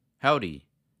Howdy,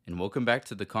 and welcome back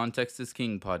to the Context is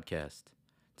King podcast.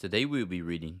 Today we will be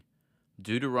reading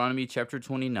Deuteronomy chapter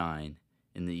 29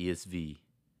 in the ESV.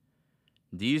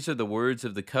 These are the words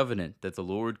of the covenant that the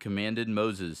Lord commanded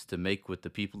Moses to make with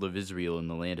the people of Israel in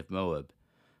the land of Moab,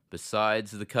 besides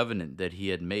the covenant that he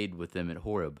had made with them at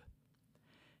Horeb.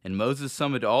 And Moses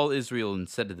summoned all Israel and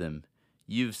said to them,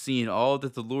 "You have seen all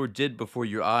that the Lord did before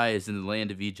your eyes in the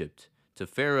land of Egypt, to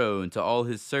Pharaoh and to all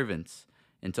his servants,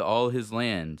 and to all his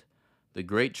land, the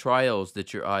great trials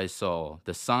that your eyes saw,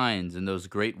 the signs and those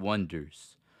great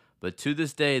wonders. But to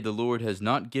this day the Lord has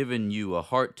not given you a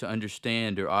heart to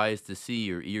understand, or eyes to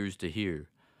see, or ears to hear.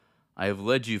 I have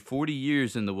led you 40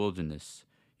 years in the wilderness.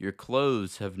 Your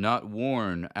clothes have not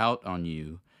worn out on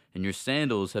you, and your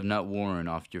sandals have not worn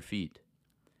off your feet.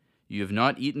 You have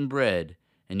not eaten bread,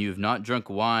 and you have not drunk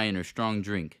wine or strong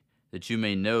drink, that you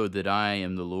may know that I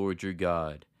am the Lord your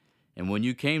God. And when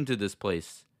you came to this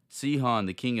place, Sihon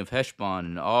the king of Heshbon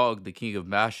and Og the king of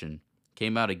Bashan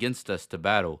came out against us to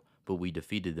battle, but we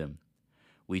defeated them.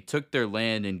 We took their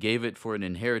land and gave it for an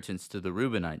inheritance to the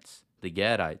Reubenites, the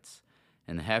Gadites,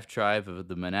 and the half-tribe of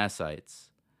the Manassites.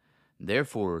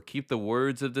 Therefore keep the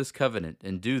words of this covenant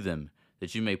and do them,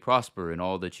 that you may prosper in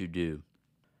all that you do.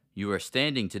 You are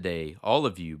standing today, all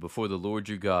of you, before the Lord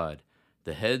your God,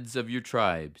 the heads of your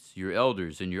tribes, your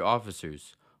elders and your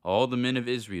officers, all the men of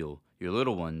Israel, your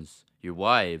little ones, your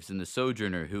wives, and the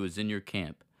sojourner who is in your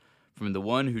camp, from the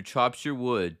one who chops your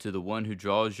wood to the one who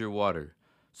draws your water,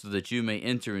 so that you may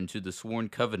enter into the sworn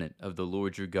covenant of the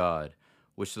Lord your God,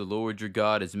 which the Lord your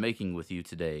God is making with you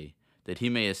today, that he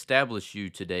may establish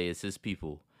you today as his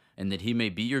people, and that he may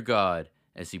be your God,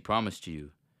 as he promised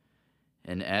you.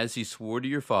 And as he swore to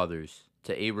your fathers,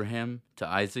 to Abraham, to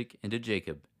Isaac, and to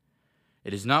Jacob.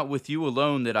 It is not with you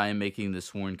alone that I am making this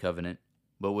sworn covenant,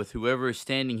 but with whoever is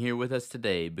standing here with us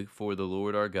today before the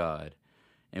Lord our God,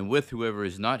 and with whoever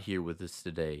is not here with us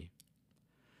today.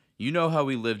 You know how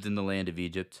we lived in the land of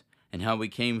Egypt, and how we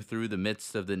came through the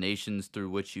midst of the nations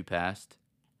through which you passed.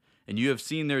 And you have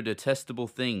seen their detestable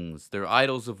things, their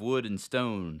idols of wood and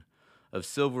stone, of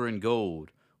silver and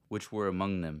gold, which were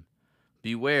among them.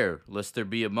 Beware, lest there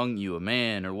be among you a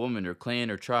man or woman or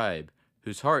clan or tribe,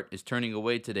 whose heart is turning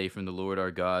away today from the Lord our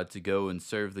God to go and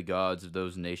serve the gods of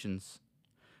those nations.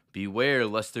 Beware,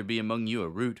 lest there be among you a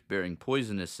root bearing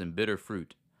poisonous and bitter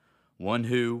fruit, one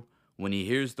who, when he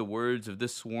hears the words of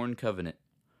this sworn covenant,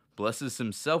 blesses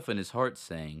himself in his heart,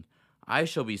 saying, I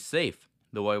shall be safe,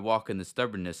 though I walk in the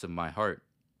stubbornness of my heart.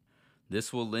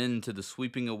 This will lend to the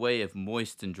sweeping away of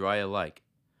moist and dry alike.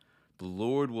 The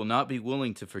Lord will not be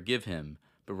willing to forgive him,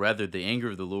 but rather the anger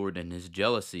of the Lord and his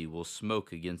jealousy will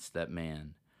smoke against that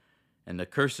man. And the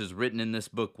curses written in this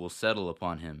book will settle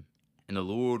upon him. And the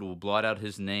Lord will blot out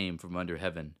his name from under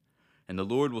heaven. And the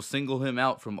Lord will single him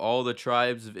out from all the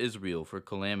tribes of Israel for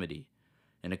calamity,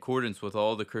 in accordance with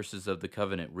all the curses of the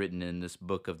covenant written in this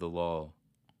book of the law.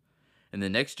 In the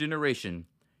next generation,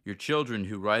 your children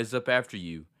who rise up after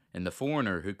you, and the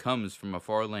foreigner who comes from a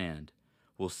far land,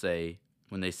 will say,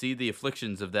 when they see the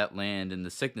afflictions of that land and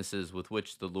the sicknesses with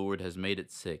which the Lord has made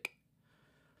it sick,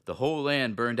 the whole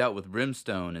land burned out with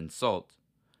brimstone and salt,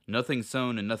 nothing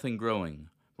sown and nothing growing,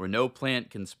 where no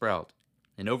plant can sprout,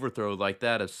 an overthrow like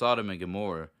that of Sodom and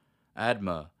Gomorrah,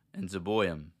 Admah and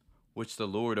Zeboim, which the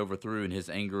Lord overthrew in his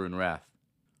anger and wrath.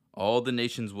 All the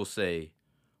nations will say,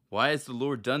 Why has the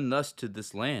Lord done thus to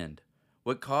this land?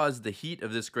 What caused the heat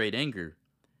of this great anger?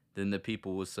 Then the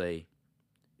people will say,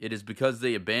 It is because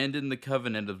they abandoned the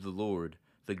covenant of the Lord,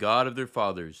 the God of their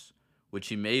fathers, which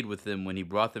he made with them when he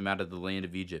brought them out of the land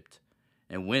of Egypt,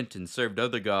 and went and served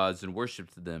other gods and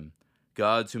worshipped them,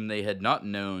 gods whom they had not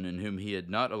known and whom he had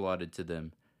not allotted to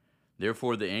them.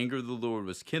 Therefore the anger of the Lord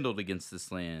was kindled against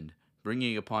this land,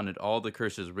 bringing upon it all the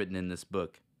curses written in this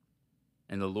book.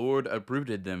 And the Lord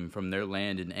uprooted them from their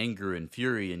land in anger and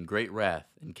fury and great wrath,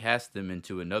 and cast them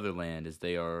into another land as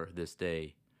they are this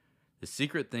day. The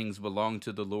secret things belong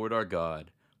to the Lord our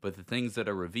God, but the things that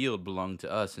are revealed belong to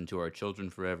us and to our children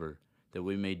forever, that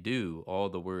we may do all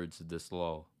the words of this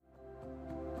law.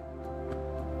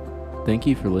 Thank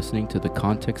you for listening to the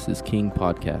Context is King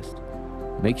podcast.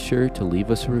 Make sure to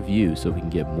leave us a review so we can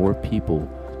get more people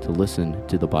to listen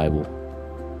to the Bible.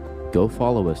 Go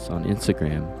follow us on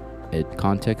Instagram at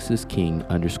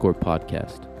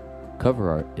contextisking_podcast.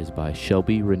 Cover art is by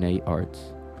Shelby Renee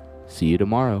Arts. See you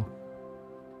tomorrow.